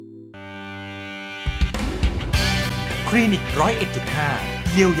คลินิก101.5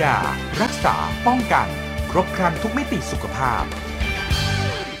 เยียวยารักษาป้องกันครบครันทุกมิติสุขภาพ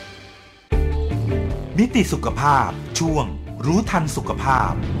มิติสุขภาพช่วงรู้ทันสุขภา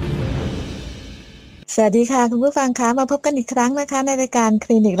พสวัสดีค่ะคุณผู้ฟังคะมาพบกันอีกครั้งนะคะในรายการค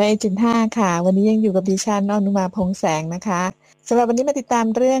ลินิก101.5 ค่ะวันนี้ยังอยู่กับดิฉันอนุมาพงษ์แสงนะคะสำหรับวันนี้มาติดตาม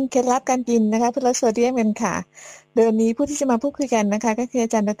เรื่องเคล็ดลับการกินนะคะเพื่อลดโซเดียมกันค่ะโดยวันนี้ผู้ที่จะมาพูดคุยกันนะคะก็คืออา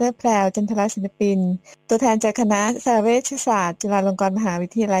จารย์ดร.แพรว จันทรศิลปินตัวแทนจากคณะสารเวชศาสตร์จุฬาลงกรณ์มหาวิ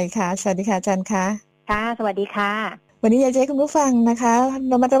ทยาลัยค่ะสวัสดีค่ะอาจารย์คะค่ะสวัสดีค่ะวันนี้อยากจะให้คุณผู้ฟังนะคะ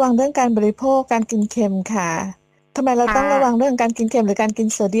เรามาระวังเรื่องการบริโภคการกินเค็มค่ะทำไมเราต้องระวังเรื่องการกินเค็มหรือการกิน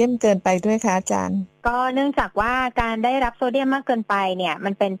โซเดียมเกินไปด้วยคะอาจารย์ก็เนื่องจากว่าการได้รับโซเดียมมากเกินไปเนี่ยมั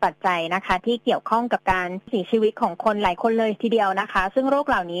นเป็นปัจจัยนะคะที่เกี่ยวข้องกับการเสียชีวิตของคนหลายคนเลยทีเดียวนะคะซึ่งโรค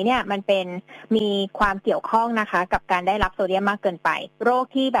เหล่านี้เนี่ยมันเป็นมีความเกี่ยวข้องนะคะกับการได้รับโซเดียมมากเกินไปโรค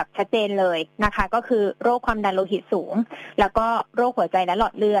ที่แบบชัดเจนเลยนะคะก็คือโรคความดันโลหิตสูงแล้วก็โรคหัวใจและหลอ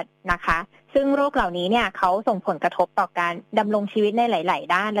ดเลือดนะคะซึ่งโรคเหล่านี้เนี่ยเขาส่งผลกระทบต่อการดำรงชีวิตในหลาย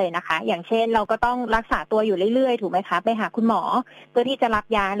ๆด้านเลยนะคะอย่างเช่นเราก็ต้องรักษาตัวอยู่เรื่อยๆถูกไหมคะไปหาคุณหมอเพื่อที่จะรับ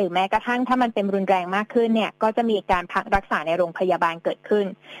ยาหรือแม้กระทั่งถ้ามันเป็นรุนแรงมากขึ้นเนี่ยก็จะมีการพักรักษาในโรงพยาบาลเกิดขึ้น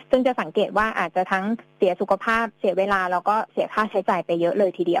ซึ่งจะสังเกตว่าอาจจะทั้งเสียสุขภาพเสียเวลาแล้วก็เสียค่าใช้จ่ายไปเยอะเล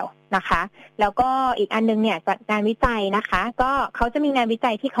ยทีเดียวนะคะแล้วก็อีกอันนึงเนี่ยจากงานวิจัยนะคะก็เขาจะมีงานวิ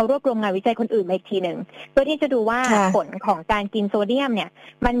จัยที่เขารวบรวมงานวิจัยคนอื่นมาอีกทีนึงเพื่อที่จะดูว่าผลของการกินโซเดียมเนี่ย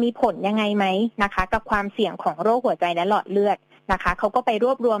มันมีผลยังไงไหมนะคะกับความเสี่ยงของโรคหัวใจและหลอดเลือดนะคะเขาก็ไปร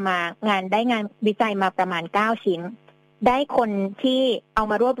วบรวมมางานวิจัยมาประมาณ9ชิ้นได้คนที่เอา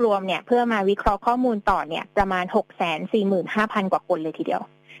มารวบรวมเนี่ยเพื่อมาวิเคราะห์ข้อมูลต่อเนี่ยประมาณ 645,000 กว่าคนเลยทีเดียว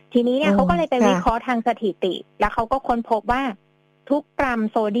ทีนี้เนี่ยเขาก็เลยไปวิเคราะห์ทางสถิติแล้วเขาก็ค้นพบว่าทุกกรัม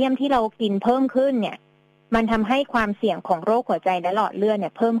โซเดียมที่เรากินเพิ่มขึ้นเนี่ยมันทำให้ความเสี่ยงของโรคหัวใจและหลอดเลือดเนี่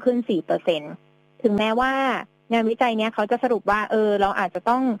ยเพิ่มขึ้น 4% ถึงแม้ว่างานวิจัยเนี้ยเขาจะสรุปว่าเราอาจจะ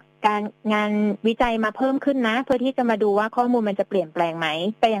ต้องการงานวิจัยมาเพิ่มขึ้นนะเพื่อที่จะมาดูว่าข้อมูลมันจะเปลี่ยนแปลงไหม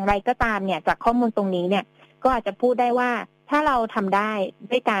แต่อย่างไรก็ตามเนี่ยจากข้อมูลตรงนี้เนี่ยก็อาจจะพูดได้ว่าถ้าเราทำได้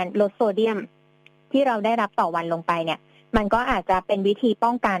ด้วยการลดโซเดียมที่เราได้รับต่อวันลงไปเนี่ยมันก็อาจจะเป็นวิธีป้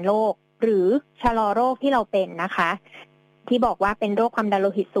องกันโรคหรือชะลอโรคที่เราเป็นนะคะที่บอกว่าเป็นโรคความดันโล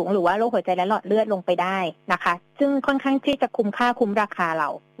หิตสูงหรือว่าโรคหัวใจและหลอดเลือดลงไปได้นะคะซึ่งค่อนข้างที่จะคุ้มค่าคุ้มราคาเรา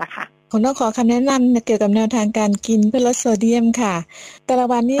นะคะผมต้องขอคำแนะนำเกี่ยวกับแนวทางการกินเพื่อลดโซเดียมค่ะแต่ละ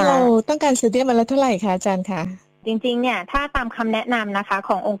วันนี้เราต้องการโซเดียมวันละเท่าไหร่คะอาจารย์คะจริงๆเนี่ยถ้าตามคำแนะนำนะคะข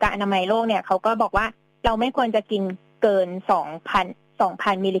ององค์การอนามัยโลกเนี่ยเขาก็บอกว่าเราไม่ควรจะกินเกิน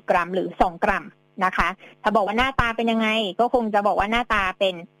 2,000 มิลลิกรัมหรือ2 กรัมนะคะถ้าบอกว่าหน้าตาเป็นยังไงก็คงจะบอกว่าหน้าตาเป็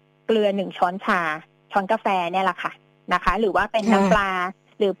นเกลือ1ช้อนชาช้อนกาแฟเนี่ยแหละค่ะนะคะหรือว่าเป็นน้ำปลา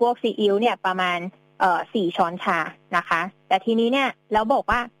หรือพวกซีอิ๊วเนี่ยประมาณ4 ช้อนชานะคะแต่ทีนี้เนี่ยแล้วบอก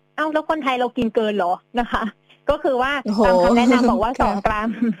ว่าแล้วคนไทยเรากินเกินเหรอนะคะก็คือว่าตามคำแนะนำบอกว่า2 กรัม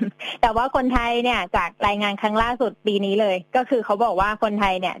แต่ว่าคนไทยเนี่ยจากรายงานครั้งล่าสุดปีนี้เลยก็คือเขาบอกว่าคนไท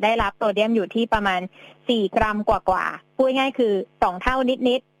ยเนี่ยได้รับโซเดียมอยู่ที่ประมาณ4 กรัมกว่าๆพูดง่ายๆคือ2 เท่า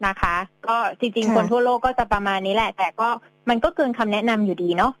นิดๆนะคะก็จริงๆคนทั่วโลกก็จะประมาณนี้แหละแต่ก็มันก็เกินคำแนะนำอยู่ดี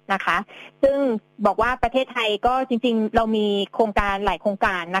เนาะนะคะซึ่งบอกว่าประเทศไทยก็จริงๆเรามีโครงการหลายโครงก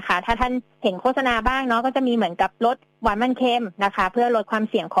ารนะคะถ้าท่านเห็นโฆษณาบ้างเนาะก็จะมีเหมือนกับลดหวานมันเค็มนะคะเพื่อลดความ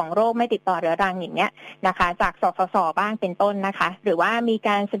เสี่ยงของโรคไม่ติดต่อเรื้อรังอย่างเงี้ยนะคะจากสสสบ้างเป็นต้นนะคะหรือว่ามีก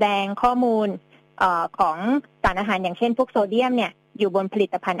ารแสดงข้อมูลของสารอาหารอย่างเช่นพวกโซเดียมเนี่ยอยู่บนผลิ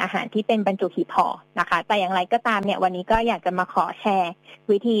ตภัณฑ์อาหารที่เป็นบรรจุหีบห่อนะคะแต่อย่างไรก็ตามเนี่ยวันนี้ก็อยากจะมาขอแชร์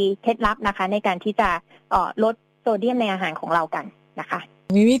วิธีเคล็ดลับนะคะในการที่จะลดโซเดียมในอาหารของเรากันนะคะ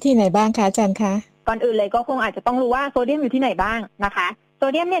มีวิธีไหนบ้างคะอาจารย์คะก่อนอื่นเลยก็คงอาจจะต้องรู้ว่าโซเดียมอยู่ที่ไหนบ้างนะคะโซ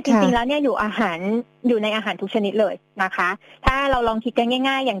เดียมเนี่ยจริงๆแล้วเนี่ยอยู่ในอาหารทุกชนิดเลยนะคะถ้าเราลองคิดกัน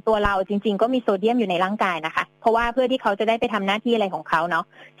ง่ายๆอย่างตัวเราจริงๆก็มีโซเดียมอยู่ในร่างกายนะคะเพราะว่าเพื่อที่เขาจะได้ไปทำหน้าที่อะไรของเขาเนาะ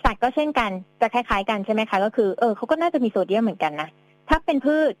สัตว์ก็เช่นกันจะคล้ายๆกันใช่ไหมคะก็คือเขาก็น่าจะมีโซเดียมเหมือนกันนะถ้าเป็น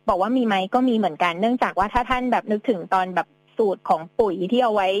พืชบอกว่ามีไหมก็มีเหมือนกันเนื่องจากว่าถ้าท่านแบบนึกถึงตอนแบบสูตรของปุ๋ยที่เอ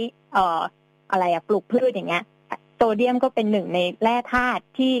าไว้ปลูกพืชอย่างเงี้ยโซเดียมก็เป็นหนึ่งในแร่ธาตุ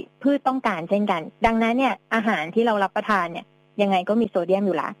ที่พืชต้องการเช่นกันดังนั้นเนี่ยอาหารที่เรารับประทานเนี่ยยังไงก็มีโซเดียมอ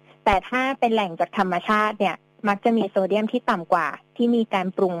ยู่ละแต่ถ้าเป็นแหล่งจากธรรมชาติเนี่ยมักจะมีโซเดียมที่ต่ำกว่าที่มีการ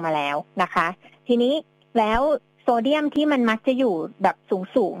ปรุงมาแล้วนะคะทีนี้แล้วโซเดียมที่มันมักจะอยู่แบบ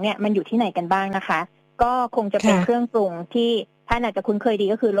สูงเนี่ยมันอยู่ที่ไหนกันบ้างนะคะก็คงจะเป็นเครื่องปรุงที่ท่านอาจจะคุ้นเคยดี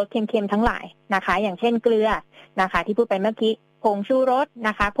ก็คือรสเค็มๆทั้งหลายนะคะอย่างเช่นเกลือนะคะที่พูดไปเมื่อกี้ผงชูรสน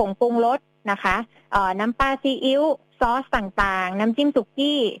ะคะผงปรุงรสนะคะน้ำปลาซีอิ๊วซอสต่างๆน้ำจิ้มสุ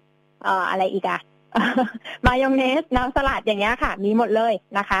กี้อะไรอีกอะ มายองเนสน้ำสลัดอย่างเงี้ยค่ะมีหมดเลย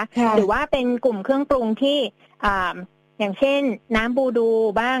นะคะหรือว่าเป็นกลุ่มเครื่องปรุงที่อย่างเช่นน้ำบูดู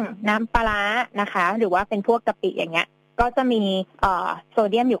บ้างน้ำปลาร้านะคะหรือว่าเป็นพวกกะปิอย่างเงี้ย ก็จะมีโซ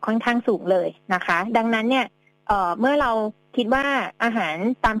เดียมอยู่ค่อนข้างสูงเลยนะคะดังนั้นเนี่ยเมื่อเราคิดว่าอาหาร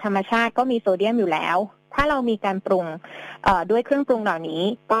ตามธรรมชาติก็มีโซเดียมอยู่แล้วถ้าเรามีการปรุงด้วยเครื่องปรุงเหล่านี้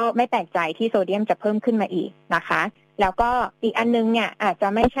ก็ไม่แปลกใจที่โซเดียมจะเพิ่มขึ้นมาอีกนะคะแล้วก็อีกอันนึงเนี่ยอาจจะ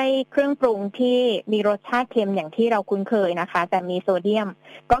ไม่ใช่เครื่องปรุงที่มีรสชาติเค็มอย่างที่เราคุ้นเคยนะคะแต่มีโซเดียม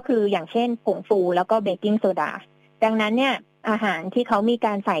ก็คืออย่างเช่นผงฟูแล้วก็เบกกิ้งโซดาดังนั้นเนี่ยอาหารที่เขามีก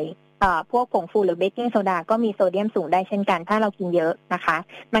ารใส่พวกผงฟูหรือเบกกิ้งโซดาก็มีโซเดียมสูงได้เช่นกันถ้าเรากินเยอะนะคะ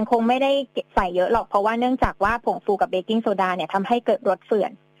มันคงไม่ได้ใส่เยอะหรอกเพราะว่าเนื่องจากว่าผงฟูกับเบกกิ้งโซดาเนี่ยทำให้เกิดรสเฝื่อ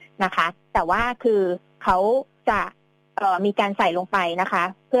นนะคะแต่ว่าคือเขาจะมีการใส่ลงไปนะคะ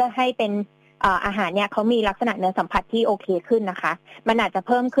เพื่อให้เป็นอาหารเนี่ยเขามีลักษณะเนื้อสัมผัสที่โอเคขึ้นนะคะมันอาจจะเ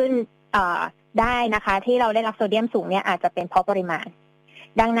พิ่มขึ้นได้นะคะที่เราได้รับโซเดียมสูงเนี่ยอาจจะเป็นเพราะปริมาณ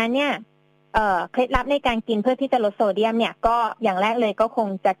ดังนั้นเนี่ยเคล็ดลับในการกินเพื่อที่จะลดโซเดียมเนี่ยก็อย่างแรกเลยก็คง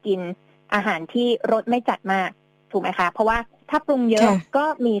จะกินอาหารที่รสไม่จัดมากถูกไหมคะเพราะว่าถ้าปรุงเยอะก็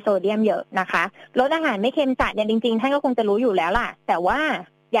มีโซเดียมเยอะนะคะลดอาหารไม่เค็มจัดเนี่ยจริงๆท่านก็คงจะรู้อยู่แล้วล่ะแต่ว่า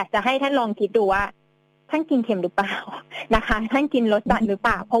อยากจะให้ท่านลองคิดดูว่าท่านกินเค็มหรือเปล่านะคะท่านกินรสจัดหรือเป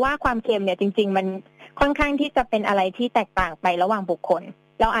ล่าเพราะว่าความเค็มเนี่ยจริงๆมันค่อนข้างที่จะเป็นอะไรที่แตกต่างไประหว่างบุคคล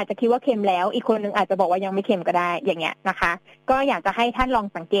เราอาจจะคิดว่าเค็มแล้วอีกคนนึงอาจจะบอกว่ายังไม่เค็มก็ได้อย่างเงี้ยนะคะก็อยากจะให้ท่านลอง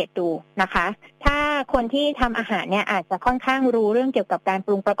สังเกตดูนะคะถ้าคนที่ทำอาหารเนี่ยอาจจะค่อนข้างรู้เรื่องเกี่ยวกับการป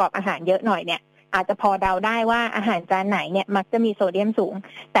รุงประกอบอาหารเยอะหน่อยเนี่ยอาจจะพอเดาได้ว่าอาหารจานไหนเนี่ยมักจะมีโซเดียมสูง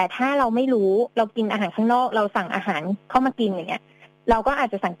แต่ถ้าเราไม่รู้เรากินอาหารข้างนอกเราสั่งอาหารเข้ามากินอย่างเงี้ยเราก็อาจ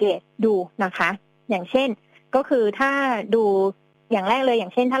จะสังเกตดูนะคะอย่างเช่นก็คือถ้าดูอย่างแรกเลยอย่า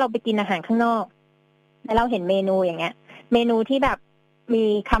งเช่นถ้าเราไปกินอาหารข้างนอกแล้วเราเห็นเมนูอย่างเงี้ยเมนูที่แบบมี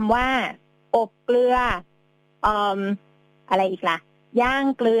คำว่าอบเกลืออะไรอีกล่ะย่าง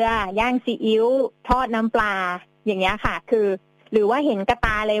เกลือย่างซีอิ๊วทอดน้ำปลาอย่างเงี้ยค่ะคือหรือว่าเห็นกระต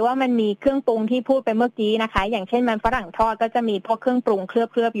าเลยว่ามันมีเครื่องปรุงที่พูดไปเมื่อกี้นะคะอย่างเช่นมันฝรั่งทอดก็จะมีพวกเครื่องปรุงเคลื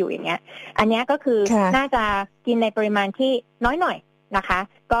อบอยู่อย่างเงี้ยอันนี้ก็คือน่าจะกินในปริมาณที่น้อยหน่อยนะคะ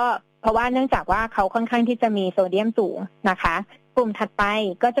ก็เพราะว่าเนื่องจากว่าเขาค่อนข้างที่จะมีโซเดียมสูงนะคะกลุ่มถัดไป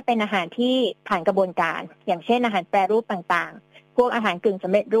ก็จะเป็นอาหารที่ผ่านกระบวนการอย่างเช่นอาหารแปรรูปต่างๆพวกอาหารกึ่งส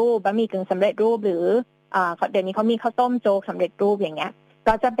ำเร็จรูปบะหมี่กึ่งสำเร็จรูปหรือเดี๋ยวนี้เขามีข้าวต้มโจ๊กสำเร็จรูปอย่างเงี้ย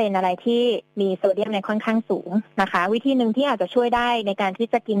ก็จะเป็นอะไรที่มีโซเดียมในค่อนข้างสูงนะคะวิธีนึงที่อาจจะช่วยได้ในการที่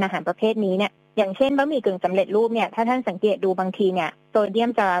จะกินอาหารประเภทนี้เนี่ยอย่างเช่นบะหมี่กึ่งสำเร็จรูปเนี่ยถ้าท่านสังเกตดูบางทีเนี่ยโซเดียม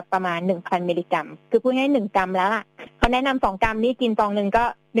จะประมาณ 1,000 มิลลิกรัมคือพูดง่ายๆ1 กรัมแล้วล่ะเขาแนะนำ2 กรัมนี่กินซองนึงก็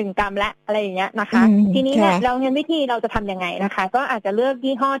1 กรัมละอะไรอย่างเงี้ยนะคะทีนี้เนี่ยเราเงินวิธีเราจะทำยังไงนะคะก็อาจจะเลือก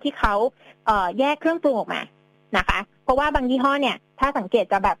ยี่ห้อที่เขาแยกเครื่องปรุงออกมานะคะเพราะว่าบางยี่ห้อเนี่ยถ้าสังเกต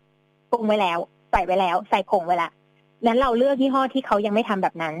จะแบบปรุงไว้แล้วใส่ไว้แล้วใส่ผงไว้ละนั้นเราเลือกยี่ห้อที่เขายังไม่ทำแบ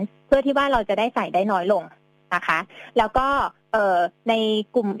บนั้นเพื่อที่ว่าเราจะได้ใส่ได้น้อยลงนะคะแล้วก็ใน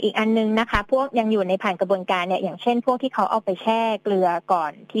กลุ่มอีกอันนึงนะคะพวกยังอยู่ในผ่านกระบวนการเนี่ยอย่างเช่นพวกที่เขาเอาไปแช่เกลือก่อ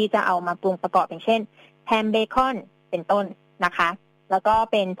นที่จะเอามาปรุงประกอบอย่างเช่นแฮมเบคอนเป็นต้นนะคะแล้วก็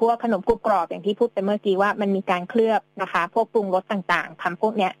เป็นพวกขนมกรุบกรอบอย่างที่พูดไปเมื่อกี้ว่ามันมีการเคลือบนะคะพวกปรุงรสต่างๆทำพว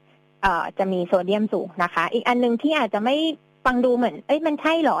กเนี้ยจะมีโซเดียมสูงนะคะอีกอันนึงที่อาจจะไม่ฟังดูเหมือนมันใ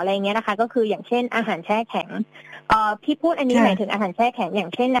ช่หรออะไรเงี้ยนะคะก็คืออย่างเช่นอาหารแช่แข็งพี่พูดอันนี้หมายถึงอาหารแช่แข็งอย่า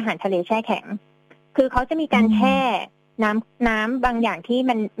งเช่นอาหารทะเลแช่แข็งคือเขาจะมีการแช่น้ำบางอย่างที่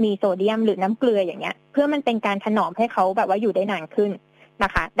มันมีโซเดียมหรือน้ำเกลืออย่างเงี้ยเพื่อมันเป็นการถนอมให้เขาแบบว่าอยู่ได้นานขึ้นน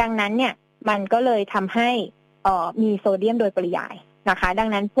ะคะดังนั้นเนี่ยมันก็เลยทำให้มีโซเดียมโดยปริยายนะคะดัง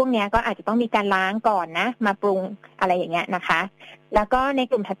นั้นพวกนี้ก็อาจจะต้องมีการล้างก่อนนะมาปรุงอะไรอย่างเงี้ยนะคะแล้วก็ใน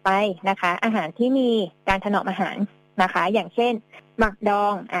กลุ่มถัดไปนะคะอาหารที่มีการถนอมอาหารนะคะอย่างเช่นหมักดอ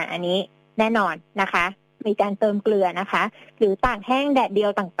งอันนี้แน่นอนนะคะมีการเติมเกลือนะคะหรือตากแห้งแดดเดีย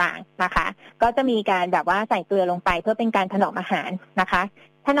วต่างๆนะคะก็จะมีการแบบว่าใส่เกลือลงไปเพื่อเป็นการถนอมอาหารนะคะ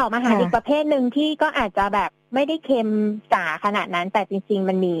ถนอมอาหารอีกประเภทหนึ่งที่ก็อาจจะแบบไม่ได้เค็มจ๋าขนาดนั้นแต่จริงๆ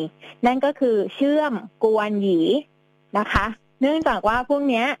มันมีนั่นก็คือเชื่อมกวนหยีนะคะเนื่องจากว่าพวก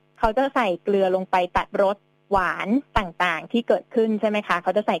เนี้ยเขาจะใส่เกลือลงไปตัดรสหวานต่างๆที่เกิดขึ้นใช่ไหมคะเข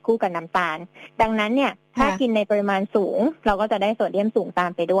าจะใส่คู่กับน้ำตาลดังนั้นเนี่ยถ้ากินในปริมาณสูงเราก็จะได้โซเดียมสูงตา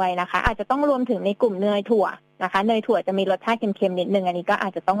มไปด้วยนะคะอาจจะต้องรวมถึงในกลุ่มเนยถั่วนะคะเนยถั่วจะมีรสชาติเค็มๆนิดนึงอันนี้ก็อา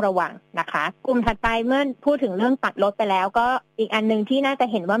จจะต้องระวังนะคะกลุ่มถัดไปเมื่อพูดถึงเรื่องตัดรสไปแล้วก็อีกอันนึงที่น่าจะ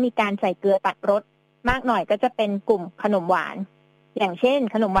เห็นว่ามีการใส่เกลือตัดรสมากหน่อยก็จะเป็นกลุ่มขนมหวานอย่างเช่น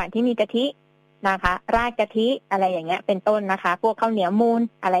ขนมหวานที่มีกะทินะคะราดกะทิอะไรอย่างเงี้ยเป็นต้นนะคะพวกข้าวเหนียวมูน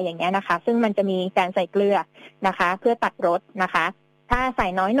อะไรอย่างเงี้ยนะคะซึ่งมันจะมีการใส่เกลือนะคะเพื่อตัดรสนะคะถ้าใส่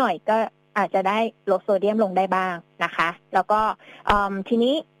น้อยหน่อยก็อาจจะได้ลดโซเดียมลงได้บ้างนะคะแล้วก็ที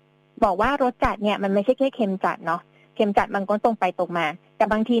นี้บอกว่ารสจัดเนี่ยมันไม่ใช่แค่เค็มจัดเนาะเค็มจัดมันก็ตรงไปตรงมา แต่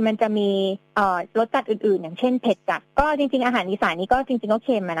บางทีมันจะมีรสจัดอื่นๆอย่างเช่นเผ็ดจัดก็จริงๆอาหารอีสานนี่ก็จริงๆก็เ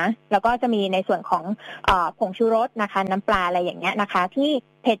ค็มนะแล้วก็จะมีในส่วนของผงชูรสนะคะน้ำปลาอะไรอย่างเงี้ยนะคะที่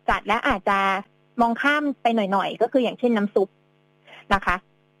เผ็ดจัดและอาจจะมองข้ามไปหน่อยๆก็คืออย่างเช่นน้ำซุปนะคะ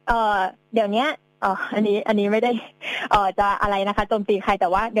เดี๋ยวนี้อันนี้ไม่ได้จะอะไรนะคะโจมตีใครแต่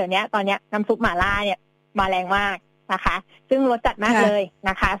ว่าเดี๋ยวนี้ตอนนี้น้ำซุปหม่าล่าเนี่ยมาแรงมากนะคะซึ่งรสจัดมากเลย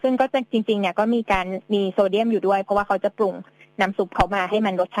นะคะซึ่งก็จะจริงๆเนี่ยก็มีโซเดียมอยู่ด้วยเพราะว่าเขาจะปรุงน้ำซุปเขามาให้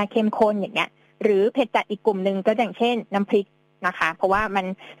มันรสชาติเข้มข้นอย่างเงี้ยหรือเผ็ดจัดอีกกลุ่มนึงก็อย่างเช่นน้ำพริกนะคะเพราะว่ามัน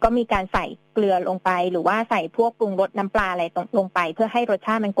ก็มีการใส่เกลือลงไปหรือว่าใส่พวกปรุงรสน้ำปลาอะไรลงไปเพื่อให้รสช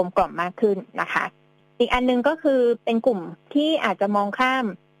าติมันกลมกล่อมมากขึ้นนะคะอีกอันนึงก็คือเป็นกลุ่มที่อาจจะมองข้าม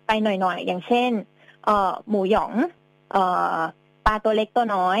ไปหน่อยๆอย่างเช่นหมูหยองปลาตัวเล็กตัว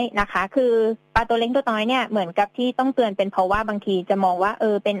น้อยนะคะคือปลาตัวเล็กตัวน้อยเนี่ยเหมือนกับที่ต้องเตือนเป็นเพราะว่าบางทีจะมองว่า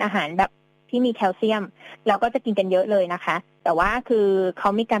เป็นอาหารแบบที่มีแคลเซียมเราก็จะกินกันเยอะเลยนะคะแต่ว่าคือเขา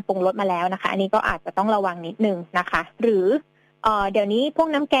มีการปรุงรสมาแล้วนะคะอันนี้ก็อาจจะต้องระวังนิดนึงนะคะหรือเดี๋ยวนี้พวก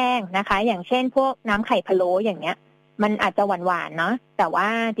น้ำแกงนะคะอย่างเช่นพวกน้ำไข่พะโล้อย่างเงี้ยมันอาจจะหวานๆเนาะแต่ว่า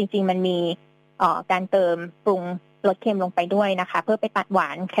จริงๆมันมีการเติมปรุงรสเค็มลงไปด้วยนะคะเพื่อไปตัดหวา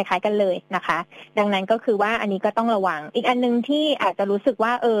นคล้ายๆกันเลยนะคะดังนั้นก็คือว่าอันนี้ก็ต้องระวังอีกอันนึงที่อาจจะรู้สึกว่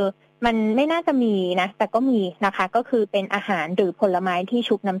ามันไม่น่าจะมีนะแต่ก็มีนะคะก็คือเป็นอาหารหรือผลไม้ที่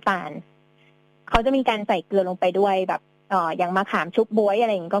ชุบน้ำตาลเขาจะมีการใส่เกลือลงไปด้วยแบบอย่างมะขามชุบบ๊วยอะไ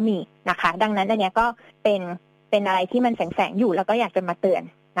รอย่างนี้ก็มีนะคะดังนั้นอันนี้ก็เป็นอะไรที่มันแฝงอยู่แล้วก็อยากจะมาเตือน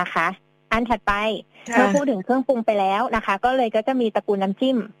นะคะอันถัดไปเมื่อพูดถึงเครื่องปรุงไปแล้วนะคะก็เลยก็จะมีตระกูลน้ำ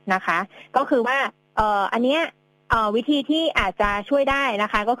จิ้มนะคะก็คือว่าอันเนี้ยวิธีที่อาจจะช่วยได้น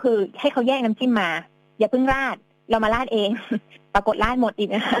ะคะก็คือให้เขาแยกน้ำจิ้มมาอย่าเพิ่งราดเรามาราดเองปรากฏราดหมดอีก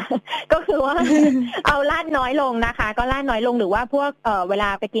นะคะก็คือว่าเอาราดน้อยลงนะคะก็ราดน้อยลงหรือว่าพวกเวลา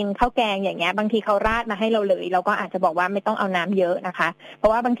ไปกินข้าวแกงอย่างเงี้ยบางทีเขาราดมาให้เราเลยเราก็อาจจะบอกว่าไม่ต้องเอาน้ำเยอะนะคะเพรา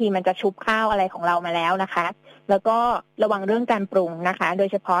ะว่าบางทีมันจะชุบข้าวอะไรของเรามาแล้วนะคะแล้วก็ระวังเรื่องการปรุงนะคะโดย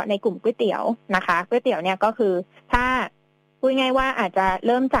เฉพาะในกลุ่มก๋วยเตี๋ยวนะคะก๋วยเตี๋ยวเนี่ยก็คือถ้าพูดง่ายว่าอาจจะเ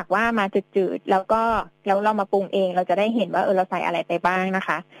ริ่มจากว่ามาจืดๆแล้วเรามาปรุงเองเราจะได้เห็นว่าเราใส่อะไรไปบ้างนะค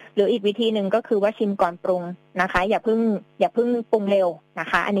ะหรืออีกวิธีหนึ่งก็คือว่าชิมก่อนปรุงนะคะอย่าเพิ่งปรุงเร็วนะ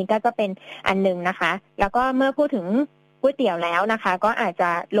คะอันนี้ก็จะเป็นอันนึงนะคะแล้วก็เมื่อพูดถึงก๋วยเตี๋ยวแล้วนะคะก็อาจจะ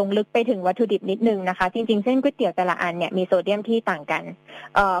ลงลึกไปถึงวัตถุดิบนิดนึงนะคะจริงๆเส้นก๋วยเตี๋ยวแต่ละอันเนี่ยมีโซเดียมที่ต่างกัน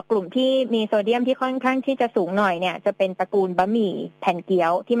กลุ่มที่มีโซเดียมที่ค่อนข้างที่จะสูงหน่อยเนี่ยจะเป็นตระกูลบะหมี่แผ่นเกี๊ย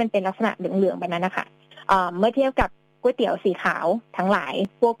วที่มันเป็นลักษณะเหลืองๆแบบนั้นนะคะเมื่อเทียบกับก๋วยเตี๋ยวสีขาวทั้งหลาย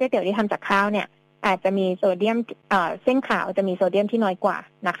พวกก๋วยเตี๋ยวที่ทำจากข้าวเนี่ยอาจจะมีโซเดียมเส้นขาวจะมีโซเดียมที่น้อยกว่า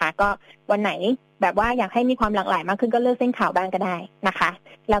นะคะก็วันไหนแบบว่าอยากให้มีความหลากหลายมากขึ้นก็เลือกเส้นขาวบ้างก็ได้นะคะ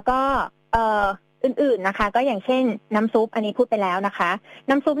แล้วก็อื่นๆนะคะก็อย่างเช่นน้ำซุปอันนี้พูดไปแล้วนะคะ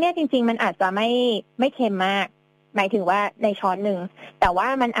น้ำซุปเนี่ยจริงๆมันอาจจะไม่เค็มมากหมายถึงว่าในช้อนหนึ่งแต่ว่า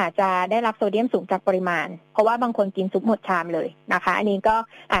มันอาจจะได้รับโซเดียมสูงจากปริมาณเพราะว่าบางคนกินซุปหมดชามเลยนะคะอันนี้ก็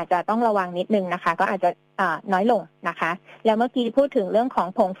อาจจะต้องระวังนิดนึงนะคะก็อาจจะน้อยลงนะคะแล้วเมื่อกี้พูดถึงเรื่องของ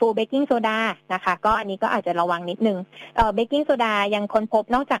ผงฟูเบกกิ้งโซดานะคะก็อันนี้ก็อาจจะระวังนิดนึงเบกกิ้งโซดายังค้นพบ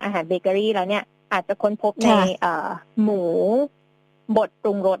นอกจากอาหารเบเกอรี่แล้วเนี่ยอาจจะค้นพบในหมูบดป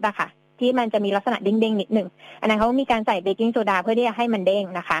รุงรสนะคะที่มันจะมีลักษณะเด้งๆนิดนึงอันนั้นเขามีการใส่เบกกิ้งโซดาเพื่อที่จะให้มันเด้ง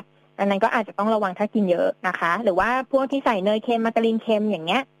นะคะอันนั้นก็อาจจะต้องระวังถ้ากินเยอะนะคะหรือว่าพวกที่ใส่เนยเค็มมาการีนเค็มอย่างเ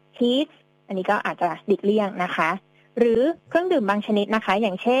งี้ยชีสอันนี้ก็อาจจะหลีกเลี่ยงนะคะหรือเครื่องดื่มบางชนิดนะคะอ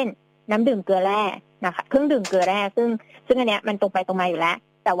ย่างเช่นน้ำดื่มเกลือแร่นะคะเครื่องดื่มเกลือแร่ซึ่งอันเนี้ยมันตรงไปตรงมาอยู่แล้ว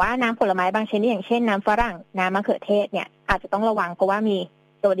แต่ว่าน้ำผลไม้บางชนิดอย่างเช่นน้ำฝรั่งน้ำมะเขือเทศเนี่ยอาจจะต้องระวังเพราะว่ามี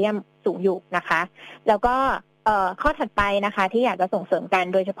โซเดียมสูงอยู่นะคะแล้วก็ข้อถัดไปนะคะที่อยากจะส่งเสริมกัน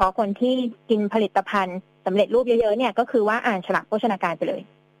โดยเฉพาะคนที่กินผลิตภัณฑ์สำเร็จรูปเยอะๆเนี่ยก็คือว่าอ่านฉลากโภชนาการไปเลย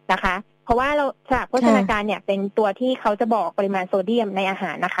นะคะเพราะว่าฉลากโภชนาการเนี่ยเป็นตัวที่เขาจะบอกปริมาณโซเดียมในอาห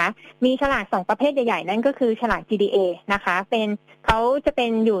ารนะคะมีฉลาก2ประเภทใหญ่ๆนั่นก็คือฉลาก GDA นะคะเขาจะเป็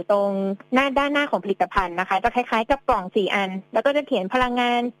นอยู่ตรงด้านหน้าของผลิตภัณฑ์นะคะจะคล้ายๆกับกล่อง4อันแล้วก็จะเขียนพลังง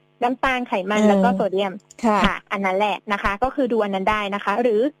านน้ำตาลไขมันแล้วก็โซเดียมค่ะอันนั้นแหละนะคะก็คือดูอันนั้นได้นะคะห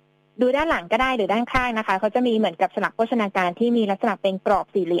รือดูด้านหลังก็ได้หรือด้านข้างนะคะเขาจะมีเหมือนกับฉลากโภชนาการที่มีลักษณะเป็นกรอบ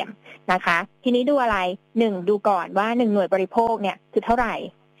สี่เหลี่ยมนะคะทีนี้ดูอะไร1ดูก่อนว่า1หน่วยบริโภคเนี่ยคือเท่าไหร่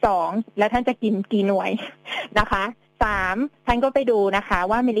2แล้วท่านจะกินกี่หน่วยนะคะ3ท่านก็ไปดูนะคะ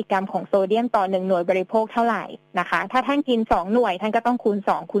ว่ามิลลิกรัมของโซเดียมต่อ1หน่วยบริโภคเท่าไหร่นะคะถ้าท่านกิน2หน่วยท่านก็ต้องคูณ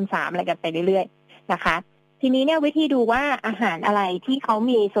2คูณ3อะไรกันไปเรื่อยๆนะคะทีนี้เนี่ยวิธีดูว่าอาหารอะไรที่เขา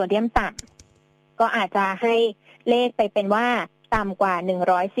มีโซเดียมต่ำก็อาจจะให้เลขไปเป็นว่าต่ำกว่า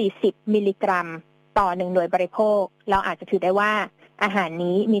140มิลลิกรัมต่อ1หน่วยบริโภคเราอาจจะถือได้ว่าอาหาร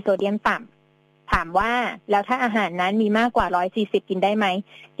นี้มีโซเดียมต่ำถามว่าแล้วถ้าอาหารนั้นมีมากกว่า140กินได้ไหม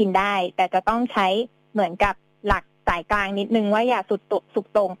กินได้แต่จะต้องใช้เหมือนกับหลัก สายกลางนิดนึงว่าอย่าสุด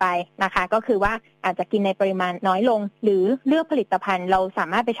โต่งไปนะคะก็คือว่าอาจจะกินในปริมาณน้อยลงหรือเลือกผลิตภัณฑ์เราสา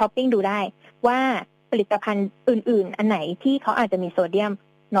มารถไปช้อปปิ้งดูได้ว่าผลิตภัณฑ์อื่นๆอันไหนที่เขาอาจจะมีโซเดียม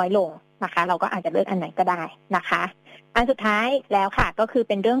น้อยลงนะคะเราก็อาจจะเลือกอันไหนก็ได้นะคะอันสุดท้ายแล้วค่ะก็คือ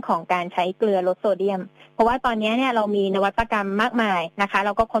เป็นเรื่องของการใช้เกลือลดโซเดียมเพราะว่าตอนนี้เนี่ยเรามีนวัตกรรมมากมายนะคะเร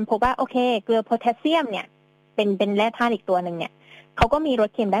าก็ค้นพบว่าโอเคเกลือโพแทสเซียมเนี่ยเป็นแร่ธาตุอีกตัวนึงเนี่ยเขาก็มีรส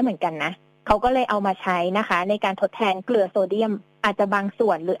เค็มได้เหมือนกันนะเขาก็เลยเอามาใช้นะคะในการทดแทนเกลือโซเดียมอาจจะบางส่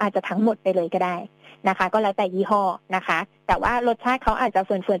วนหรืออาจจะทั้งหมดไปเลยก็ได้นะคะก็แล้วแต่ยี่ห้อนะคะแต่ว่ารสชาติเขาอาจจะเ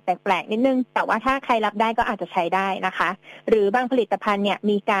ฟื่อนๆแปลกๆนิดนึงแต่ว่าถ้าใครรับได้ก็อาจจะใช้ได้นะคะหรือบางผลิตภัณฑ์เนี่ย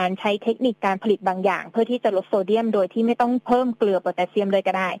มีการใช้เทคนิคการผลิตบางอย่างเพื่อที่จะลดโซเดียมโดยที่ไม่ต้องเพิ่มเกลือโพแทสเซียมเลย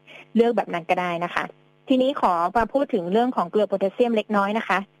ก็ได้เลือกแบบนั้นก็ได้นะคะทีนี้ขอมาพูดถึงเรื่องของเกลือโพแทสเซียมเล็กน้อยนะ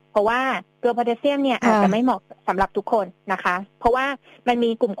คะเพราะว่าเกลือโพแทสเซียมเนี่ยอาจจะไม่เหมาะสำหรับทุกคนนะคะเพราะว่ามันมี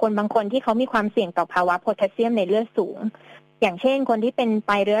กลุ่มคนบางคนที่เขามีความเสี่ยงต่อภาวะโพแทสเซียมในเลือดสูงอย่างเช่นคนที่เป็นไ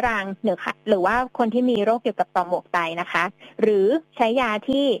ตเรื้อรังหรือว่าคนที่มีโรคเกี่ยวกับต่อมหมวกไตนะคะหรือใช้ยา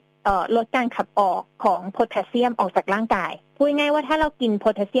ที่ลดการขับออกของโพแทสเซียมออกจากร่างกายพูดง่ายว่าถ้าเรากินโพ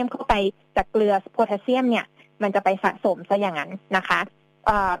แทสเซียมเข้าไปจากเกลือโพแทสเซียมเนี่ยมันจะไปสะสมซะอย่างนั้นนะคะ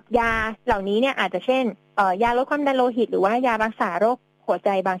ยาเหล่านี้เนี่ยอาจจะเช่นยาลดความดันโลหิตหรือว่ายารักษาโรคหัวใจ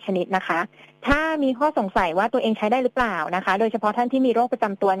บางชนิดนะคะถ้ามีข้อสงสัยว่าตัวเองใช้ได้หรือเปล่านะคะโดยเฉพาะท่านที่มีโรคประจ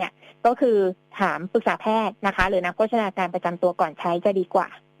ำตัวเนี่ยก็คือถามปรึกษาแพทย์นะคะหรือนักโภชนาการประจำตัวก่อนใช้จะดีกว่า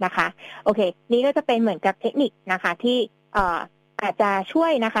นะคะโอเคนี่ก็จะเป็นเหมือนกับเทคนิคนะคะที่อาจจะช่ว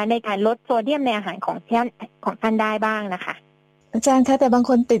ยนะคะในการลดโซเดียมในอาหารของท่านได้บ้างนะคะอาจารย์คะแต่บาง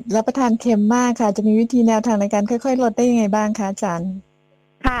คนติดรับประทานเค็มมากค่ะจะมีวิธีแนวทางในการค่อยๆลดได้ยังไงบ้างคะอาจารย์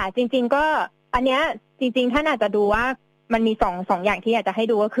ค่ะจริงๆก็อันเนี้ยจริงๆท่านอาจจะดูว่ามันมีสองอย่างที่อยากจะให้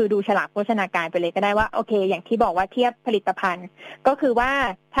ดูก็คือดูฉลากโภชนาการไปเลยก็ได้ว่าโอเคอย่างที่บอกว่าเทียบผลิตภัณฑ์ก็คือว่า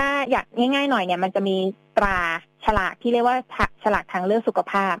ถ้าอยากง่ายๆหน่อยเนี่ยมันจะมีตราฉลากที่เรียกว่าฉลากทางเลือกสุข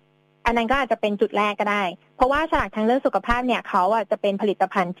ภาพอันนั้นก็อาจจะเป็นจุดแรกก็ได้เพราะว่าฉลากทางเลือกสุขภาพเนี่ยเขาจะเป็นผลิต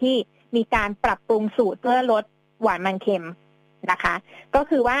ภัณฑ์ที่มีการปรับปรุงสูตรเพื่อลดหวานมันเค็มนะคะก็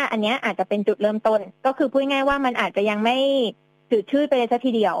คือว่าอันนี้อาจจะเป็นจุดเริ่มต้นก็คือพูดง่ายว่ามันอาจจะยังไม่จืดชืดไปเลยซะ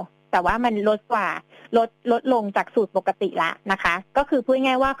ทีเดียวแต่ว่ามันลดลงจากสูตรปกติละนะคะก็คือพูด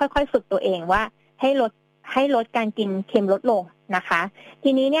ง่ายว่าค่อยๆฝึกตัวเองว่าให้ลดการกินเค็มลดลงนะคะ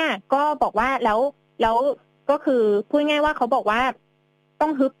ทีนี้เนี่ยก็บอกว่าแล้วก็คือพูดง่ายว่าเขาบอกว่าต้อ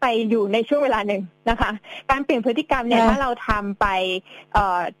งฮึบไปอยู่ในช่วงเวลาหนึ่งนะคะการเปลี่ยนพฤติกรรมเนี่ยถ้าเราทำไป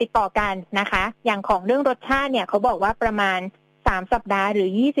ติดต่อกันนะคะอย่างของเรื่องรสชาติเนี่ยเขาบอกว่าประมาณ3 สัปดาห์หรือ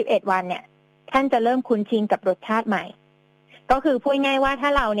21 วันเนี่ยท่านจะเริ่มคุ้นชินกับรสชาติใหม่ก็คือพูดง่ายว่าถ้า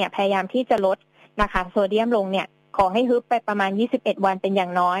เราเนี่ยพยายามที่จะลดนะคะโซเดียมลงเนี่ยขอให้ฮึบไปประมาณ21 วันเป็นอย่า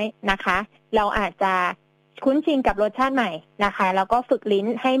งน้อยนะคะเราอาจจะคุ้นชินกับรสชาติใหม่นะคะแล้วก็ฝึกลิ้น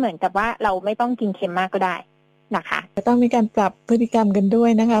ให้เหมือนกับว่าเราไม่ต้องกินเค็มมากก็ได้นะคะจะต้องมีการปรับพฤติกรรมกันด้วย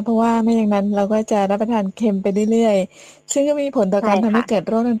นะคะเพราะว่าไม่อย่างนั้นเราก็จะรับประทานเค็มไปเรื่อยๆซึ่งก็มีผลต่อการทำให้เกิด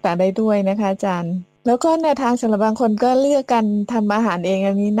โรคต่างๆได้ด้วยนะคะอาจารย์แล้วก็แนวทางสำหรับบางคนก็เลือกการทำอาหารเอง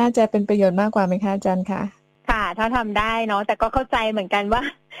อันนี้น่าจะเป็นประโยชน์มากกว่าไหมคะอาจารย์คะค่ะถ้าทำได้เนาะแต่ก็เข้าใจเหมือนกันว่า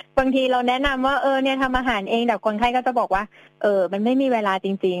บางทีเราแนะนำว่าเนี่ยทำอาหารเองแต่คนไข้ก็จะบอกว่ามันไม่มีเวลาจ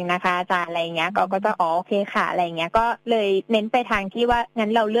ริงๆนะคะอาจารย์อะไรเงี้ยก็จะโอเคค่ะอะไรเงี้ยก็เลยเน้นไปทางที่ว่างั้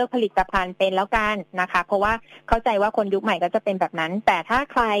นเราเลือกผลิตภัณฑ์เป็นแล้วกันนะคะเพราะว่าเข้าใจว่าคนยุคใหม่ก็จะเป็นแบบนั้นแต่ถ้า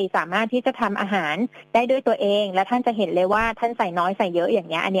ใครสามารถที่จะทำอาหารได้ด้วยตัวเองและท่านจะเห็นเลยว่าท่านใส่น้อยใส่เยอะอย่าง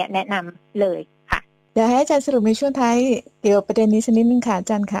เงี้ยอันเนี้ยแนะนำเลยค่ะเดี๋ยวให้อาจารย์สรุปในช่วงท้ายเกี่ยวกับประเด็นนี้สักนิดนึงค่ะอา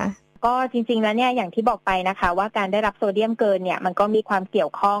จารย์ค่ะก็จริงๆแล้วเนี่ยอย่างที่บอกไปนะคะว่าการได้รับโซเดียมเกินเนี่ยมันก็มีความเกี่ย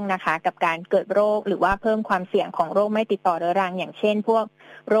วข้องนะคะกับการเกิดโรคหรือว่าเพิ่มความเสี่ยงของโรคไม่ติดต่อเรื้อรังอย่างเช่นพวก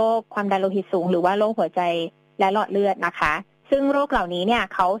โรคความดันโลหิตสูงหรือว่าโรคหัวใจและหลอดเลือดนะคะซึ่งโรคเหล่านี้เนี่ย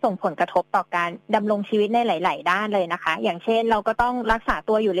เขาส่งผลกระทบต่อการดำรงชีวิตในหลายๆด้านเลยนะคะอย่างเช่นเราก็ต้องรักษา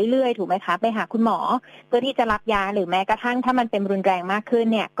ตัวอยู่เรื่อยๆถูกไหมคะไปหาคุณหมอเพื่อที่จะรับยาหรือแม้กระทั่งถ้ามันเป็นรุนแรงมากขึ้น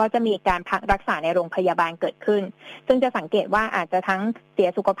เนี่ยก็จะมีการพักรักษาในโรงพยาบาลเกิดขึ้นซึ่งจะสังเกตว่าอาจจะทั้งเสีย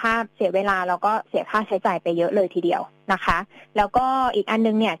สุขภาพเสียเวลาแล้วก็เสียค่าใช้จ่ายไปเยอะเลยทีเดียวนะคะแล้วก็อีกอัน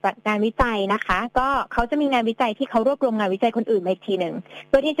นึงเนี่ยจากงานวิจัยนะคะก็เขาจะมีงานวิจัยที่เขารวบรวมงานวิจัยคนอื่นมาอีกทีนึงเ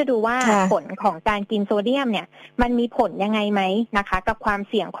พื่อที่จะดูว่าผลของการกินโซเดียมเนี่ยมันมีผลยังไงไหมนะคะกับความ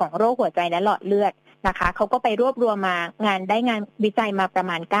เสี่ยงของโรคหัวใจและหลอดเลือดนะคะเขาก็ไปรวบรวมมางานวิจัยมาประ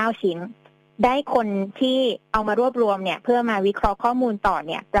มาณ9 ชิ้นได้คนที่เอามารวบรวมเนี่ยเพื่อมาวิเคราะห์ข้อมูลต่อเ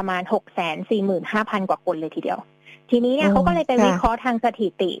นี่ยประมาณ 645,000 กว่าคนเลยทีเดียวทีนี้เนี่ยเขาก็เลยไปวิเคราะห์ทางสถิ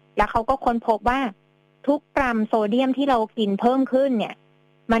ติแล้วเขาก็ค้นพบว่าทุกกรัมโซเดียมที่เรากินเพิ่มขึ้นเนี่ย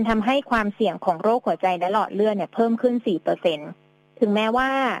มันทำให้ความเสี่ยงของโรคหัวใจและหลอดเลือดเนี่ยเพิ่มขึ้น 4% ถึงแม้ว่า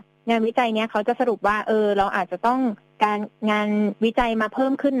งานวิจัยเนี้ยเขาจะสรุปว่าเราอาจจะต้อง การงานวิจัยมาเพิ่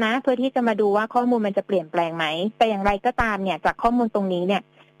มขึ้นนะเพื่อที่จะมาดูว่าข้อมูลมันจะเปลี่ยนแปลงไหมแต่อย่างไรก็ตามเนี่ยจากข้อมูลตรงนี้เนี่ย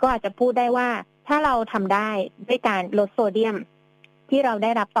ก็อาจจะพูดได้ว่าถ้าเราทำได้ด้วยการลดโซเดียมที่เราได้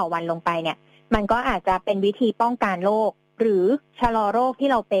รับต่อวันลงไปเนี่ยมันก็อาจจะเป็นวิธีป้องกันโรคหรือชะลอโรคที่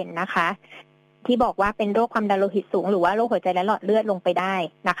เราเป็นนะคะที่บอกว่าเป็นโรคความดันโลหิตสูงหรือว่าโรคหัวใจและหลอดเลือดลงไปได้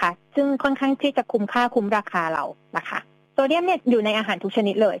นะคะซึ่งค่อนข้างที่จะคุ้มค่าคุ้มราคาเรานะคะโซเดียมเนี่ยอยู่ในอาหารทุกช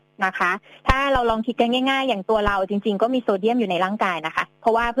นิดเลยนะคะถ้าเราลองคิดกันง่ายๆอย่างตัวเราจริงๆก็มีโซเดียมอยู่ในร่างกายนะคะเพร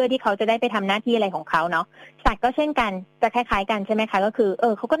าะว่าเพื่อที่เขาจะได้ไปทำหน้าที่อะไรของเขาเนาะสัตว์ก็เช่นกันจะคล้ายๆกันใช่ไหมคะก็คือ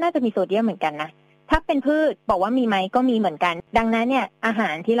เขาก็น่าจะมีโซเดียมเหมือนกันนะถ้าเป็นพืชบอกว่ามีไหมก็มีเหมือนกันดังนั้นเนี่ยอาหา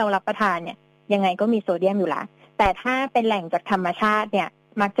รที่เรารับประทานเนี่ยยังไงก็มีโซเดียมอยู่ละแต่ถ้าเป็นแหล่งจากธรรมชาติเนี่ย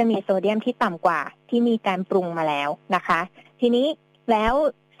มักจะมีโซเดียมที่ต่ำกว่าที่มีการปรุงมาแล้วนะคะทีนี้แล้ว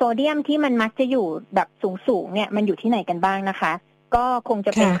โซเดียมที่มันมักจะอยู่แบบสูงๆเนี่ยมันอยู่ที่ไหนกันบ้างนะคะก็คงจ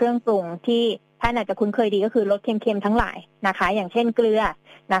ะเป็นเครื่องปรุงที่ท่านอาจจะคุ้นเคยดีก็คือรสเค็มๆทั้งหลายนะคะอย่างเช่นเกลือ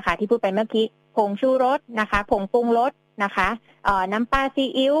นะคะที่พูดไปเมื่อกี้ผงชูรสนะคะผงปรุงรสนะคะน้ำปลาซี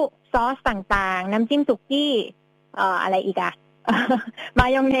อิ๊วซอสต่างๆน้ำจิ้มสุกี้อะไรอีกอะมา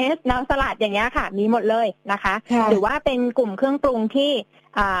ยองเนสน้ำสลัดอย่างเงี้ยค่ะมีหมดเลยนะคะหรือว่าเป็นกลุ่มเครื่องปรุงที่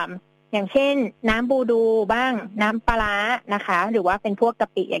อย่างเช่นน้ำบูดูบ้างน้ำปลาร้านะคะหรือว่าเป็นพวกกะ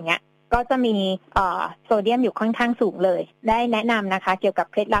ปิอย่างเงี้ยก็จะมีโซเดียมอยู่ค่อนข้างสูงเลยได้แนะนำนะคะเกี่ยวกับ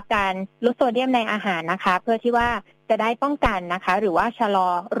เคล็ดลับการลดโซเดียมในอาหารนะคะเพื่อที่ว่าจะได้ป้องกันนะคะหรือว่าชะลอ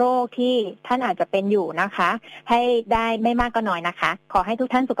โรคที่ท่านอาจจะเป็นอยู่นะคะให้ได้ไม่มากก็น้อยนะคะขอให้ทุก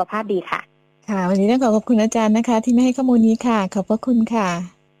ท่านสุขภาพดีค่ะค่ะวันนี้ต้องขอบคุณอาจารย์นะคะที่มาให้ข้อมูลนี้ค่ะขอบพระคุณค่ะ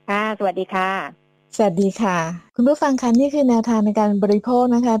ค่ะสวัสดีค่ะสวัสดีค่ะคุณผู้ฟังคะนี่คือแนวทางในการบริโภค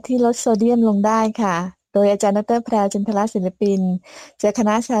นะคะที่ลดโซเดียมลงได้ค่ะโดยอาจารย์ดร.แพรว จันทรศิลปินจากคณ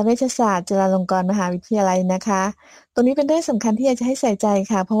ะสาเวชศาสตร์จุฬาลงกรณ์มหาวิทยาลัยนะคะตรงนี้เป็นเรื่องสำคัญที่อยากจะให้ใส่ใจ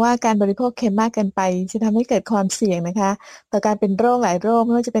ค่ะเพราะว่าการบริโภคเค็มมากเกินไปจะทำให้เกิดความเสี่ยงนะคะต่อการเป็นโรคหลายโรคไ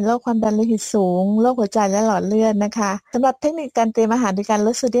ม่ว่าจะเป็นโรคความดันโลหิตสูงโรคหัวใจและหลอดเลือดนะคะสำหรับเทคนิคการเตรียมอาหารโดยการล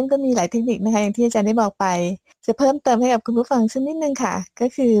ดโซเดียมก็มีหลายเทคนิคนะคะอย่างที่อาจารย์ได้บอกไปจะเพิ่มเติมให้กับคุณผู้ฟังสักนิดนึงค่ะก็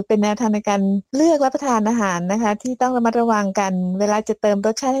คือเป็นแนวทางในการเลือกรับประทานอาหารนะคะที่ต้องระมัดระวังกันเวลาจะเติมร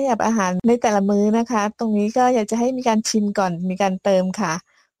สชาติให้กับอาหารในแต่ละมื้อนะคะตรงนี้ก็อยากจะให้มีการชิมก่อนมีการเติมค่ะ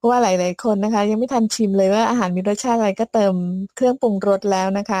เพราะว่าหลายๆคนนะคะยังไม่ทันชิมเลยว่าอาหารมีรสชาติอะไรก็เติมเครื่องปรุงรสแล้ว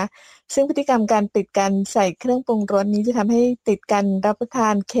นะคะซึ่งพฤติกรรมการติดการใส่เครื่องปรุงรสนี้จะทำให้ติดการรับประทา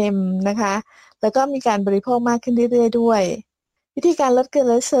นเค็มนะคะแล้วก็มีการบริโภคมากขึ้นเรื่อยๆด้วยวิธีการลดเกลือ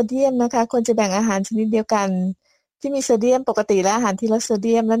และโซเดียมนะคะควรจะแบ่งอาหารชนิดเดียวกันที่มีโซเดียมปกติและอาหารที่ลดโซเ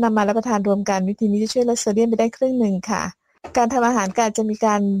ดียมแล้วนำมารับประทานรวมกันวิธีนี้จะช่วยลดโซเดียมไปได้ครึ่งหนึ่งค่ะการทำอาหารก็อาจจะมีก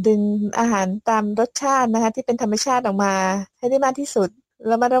ารดึงอาหารตามรสชาตินะคะที่เป็นธรรมชาติออกมาให้ได้มากที่สุดเ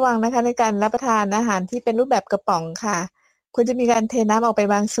รามาระวังนะคะในการรับประทานอาหารที่เป็นรูปแบบกระป๋องค่ะควรจะมีการเทน้ำออกไป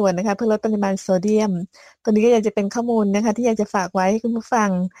บางส่วนนะคะเพื่อลดปริมาณโซเดียมตัวนี้ก็อยากจะเป็นข้อมูลนะคะที่อยากจะฝากไว้ให้คุณผู้ฟัง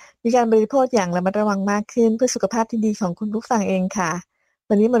มีการบริโภคอย่างระมัดระวังมากขึ้นเพื่อสุขภาพที่ดีของคุณผู้ฟังเองค่ะ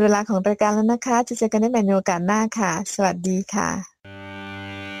วันนี้หมดเวลาของรายการแล้วนะคะจะเจอกันได้ใหม่ในโอกาสหน้าค่ะสวัสดีค่ะ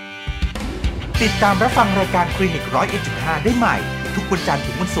ติดตามรับฟังรายการคลินิก 101.5 ได้ใหม่ทุกวันจันทร์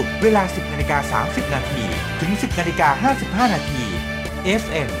ถึงวันศุกร์เวลา 10:30 น.ถึง 10:55 น.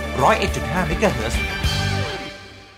 FM 101.5 เมกะเฮิรตซ์